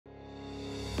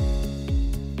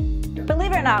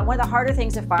or not, one of the harder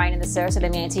things to find in the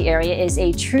Sarasota-Manatee area is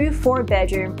a true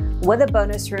 4-bedroom with a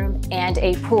bonus room and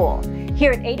a pool.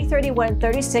 Here at 8031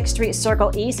 36th Street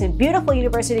Circle East in beautiful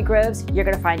University Groves, you're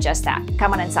going to find just that.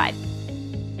 Come on inside.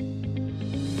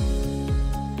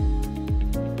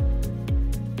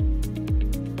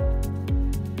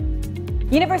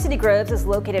 University Groves is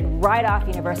located right off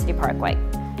University Parkway.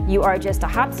 You are just a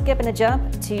hop, skip, and a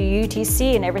jump to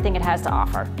UTC and everything it has to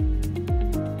offer.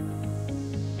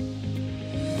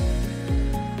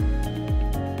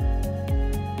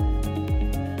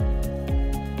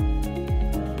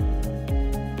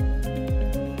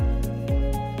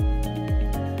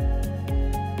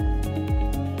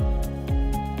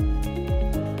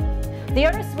 The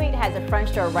owner's suite has a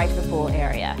French door right to the pool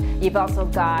area. You've also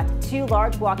got 2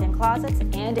 large walk-in closets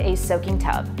and a soaking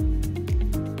tub.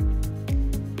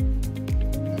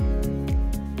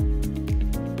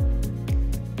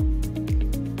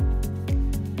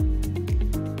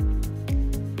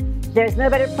 There's no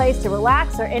better place to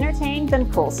relax or entertain than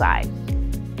poolside.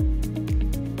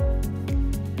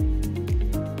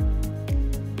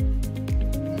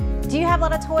 Do you have a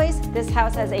lot of toys? This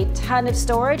house has a ton of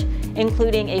storage,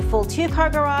 including a full 2-car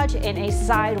garage and a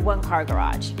side 1-car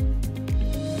garage.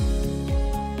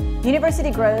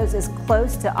 University Groves is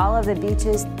close to all of the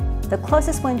beaches. The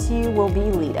closest one to you will be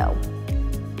Lido.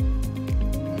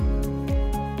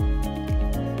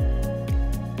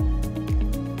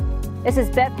 This is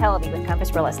Beth Helvey with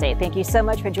Compass Real Estate. Thank you so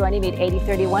much for joining me at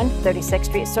 8031 36th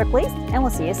Street Circle East, and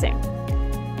we'll see you soon.